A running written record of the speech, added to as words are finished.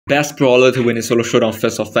Best Brawler to win in Solo Showdown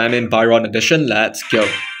Fist of Famine Byron edition. Let's go.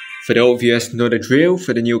 For the old viewers, know the drill.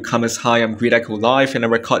 For the newcomers, hi, I'm Greed Echo Live and I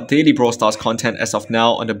record daily Brawl Stars content as of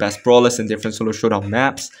now on the best brawlers in different Solo Showdown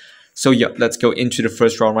maps. So yeah, let's go into the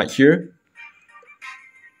first round right here.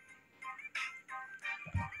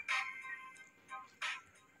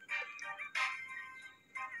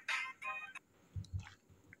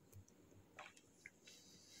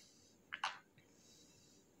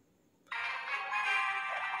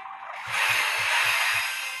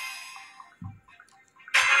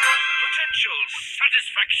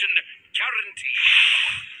 Satisfaction guaranteed.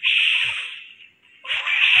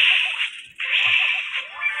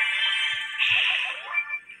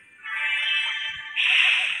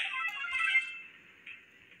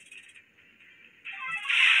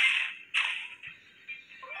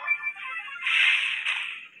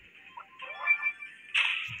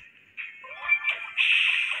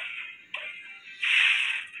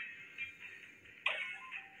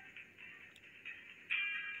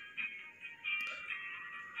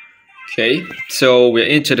 Okay, so we're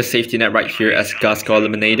into the safety net right here as Gus got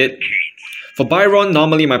eliminated. For Byron,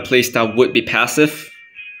 normally my playstyle would be passive,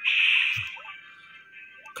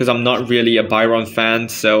 because I'm not really a Byron fan,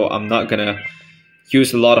 so I'm not gonna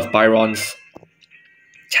use a lot of Byron's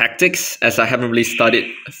tactics as I haven't really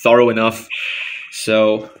studied thorough enough.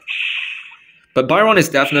 But Byron is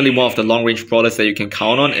definitely one of the long range brawlers that you can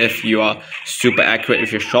count on if you are super accurate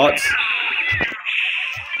with your shots.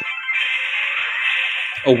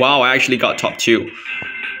 Oh wow, I actually got top 2.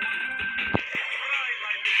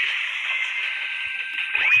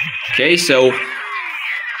 Okay, so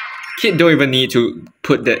Kid don't even need to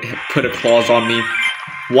put a claws on me.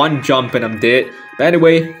 One jump and I'm dead. But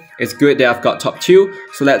anyway, it's good that I've got top 2.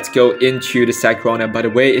 So let's go into the second round. And by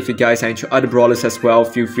the way, if you guys are into other brawlers as well,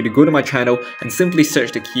 feel free to go to my channel and simply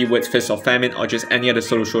search the keywords Fist of Famine or just any other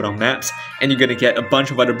Solo Showdown maps, and you're gonna get a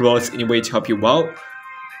bunch of other brawlers anyway to help you out.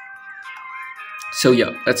 So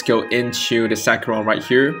yeah, let's go into the second round right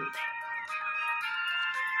here. Sign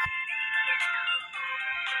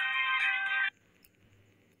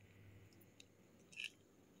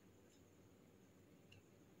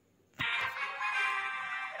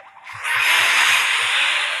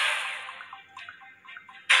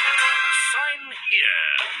here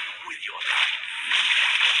with your life.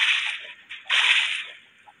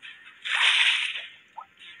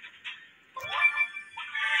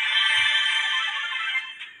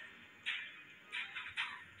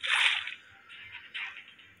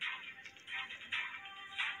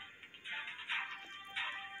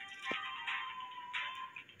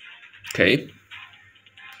 Okay.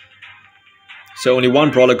 So only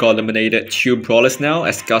one brawler got eliminated, 2 brawlers now,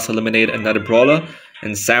 as Gus eliminated another brawler,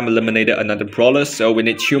 and Sam eliminated another brawler, so we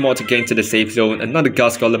need 2 more to get into the safe zone. Another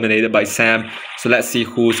Gus got eliminated by Sam, so let's see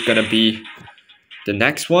who's gonna be the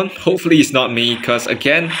next one. Hopefully it's not me, because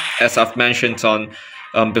again, as I've mentioned on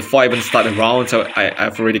before I even start the round, so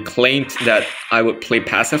I've already claimed that I would play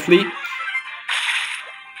passively.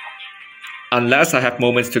 Unless I have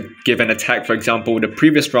moments to give an attack. For example, the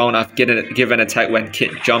previous round I've given an attack when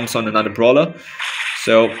Kid jumps on another brawler.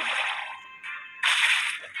 So okay,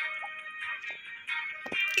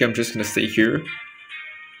 I'm just gonna stay here.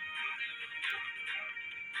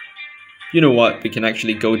 You know what? We can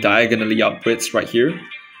actually go diagonally upwards right here.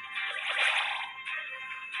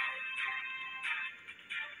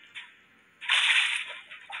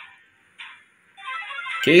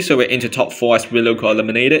 Okay, so we're into top 4 as Willow got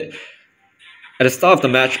eliminated. At the start of the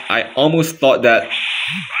match, I almost thought that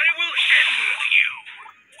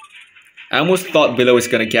Willow is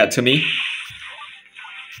gonna get to me.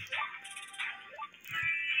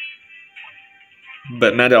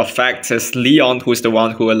 But matter of fact, it's Leon who's the one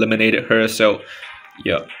who eliminated her, so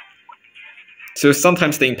yeah. So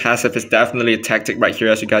sometimes staying passive is definitely a tactic right here,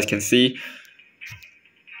 as you guys can see.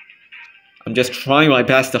 I'm just trying my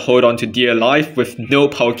best to hold on to dear life with no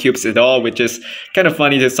power cubes at all, which is kind of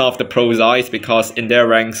funny to some of the pros' eyes, because in their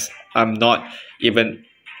ranks, I can't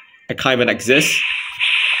even exist.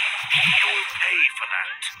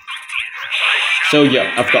 So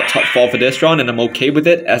yeah, I've got top 4 for this round and I'm okay with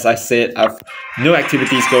it. As I said, I've no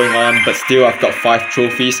activities going on, but still I've got 5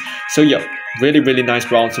 trophies. So yeah, really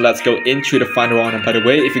nice round. So let's go into the final round. And by the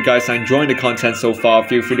way, if you guys are enjoying the content so far,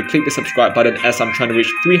 feel free to click the subscribe button, as I'm trying to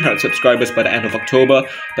reach 300 subscribers by the end of October.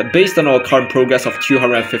 But based on our current progress of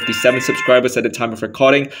 257 subscribers at the time of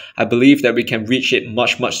recording, I believe that we can reach it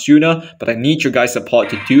much sooner, but I need your guys' support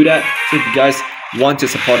to do that. So if you guys want to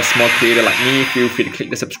support a small creator like me, feel free to click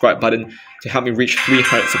the subscribe button to help me reach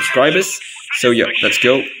 300 subscribers. So yeah, let's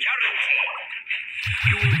go. You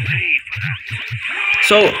will pay for that.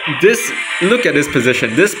 So look at this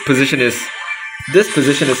position. This position is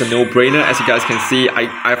a no-brainer. As you guys can see, I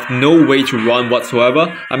have no way to run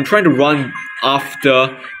whatsoever. I'm trying to run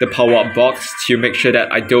after the power-up box to make sure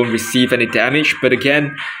that I don't receive any damage. But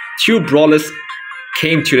again, two brawlers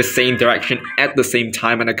came to the same direction at the same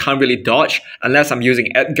time, and I can't really dodge unless I'm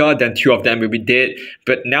using Edgar. Then two of them will be dead.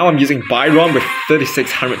 But now I'm using Byron with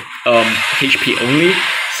 3600 HP only.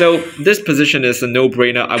 So this position is a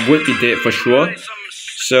no-brainer. I would be dead for sure.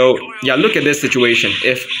 So yeah, look at this situation.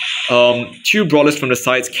 If two brawlers from the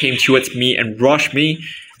sides came towards me and rushed me,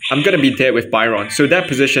 I'm gonna be dead with Byron. So that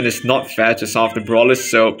position is not fair to some of the brawlers.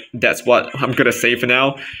 So that's what I'm gonna say for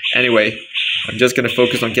now. Anyway, I'm just gonna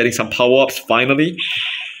focus on getting some power-ups finally.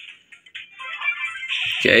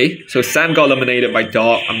 Okay, so Sam got eliminated by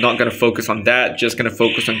Dog. I'm not gonna focus on that. Just gonna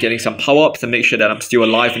focus on getting some power-ups and make sure that I'm still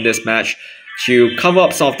alive in this match to cover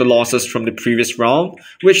up some of the losses from the previous round,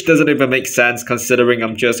 which doesn't even make sense considering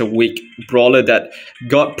I'm just a weak brawler that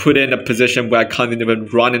got put in a position where I can't even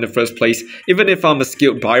run in the first place. Even if I'm a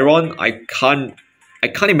skilled Byron, I can't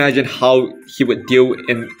imagine how he would deal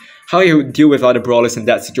with other brawlers in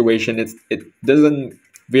that situation. It doesn't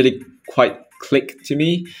really quite click to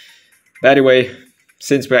me. But anyway,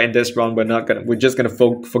 since we're in this round, we're just gonna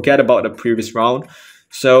forget about the previous round.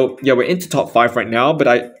 So yeah, we're into top 5 right now, but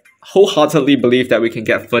I wholeheartedly believe that we can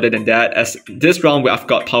get further than that, as this round I've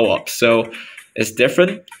got power-ups, so it's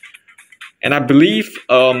different. And I believe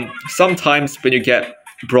sometimes when you get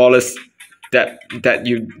brawlers that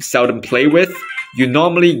you seldom play with, you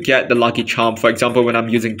normally get the lucky charm. For example, when I'm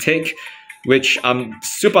using Tick, which I'm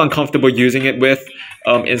super uncomfortable using it with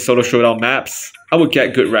in solo showdown maps, I would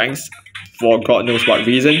get good ranks for God knows what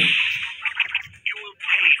reason.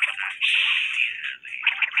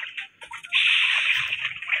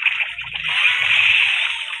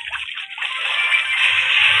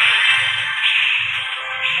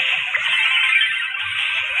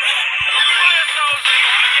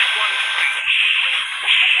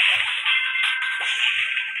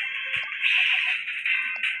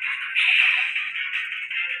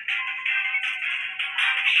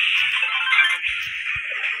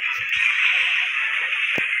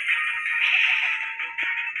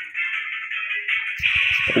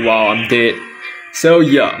 Wow, I'm dead. So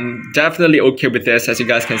yeah, I'm definitely okay with this. As you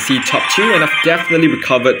guys can see, top 2, and I've definitely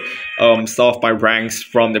recovered some of my ranks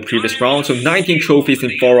from the previous round. So 19 trophies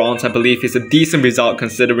in 4 rounds, I believe, is a decent result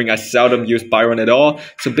considering I seldom use Byron at all.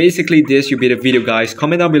 So basically, this should be the video, guys.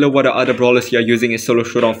 Comment down below what other brawlers you are using in solo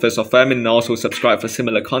showdown, first or Famine, and also subscribe for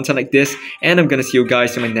similar content like this. And I'm gonna see you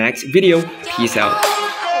guys in my next video. Peace out.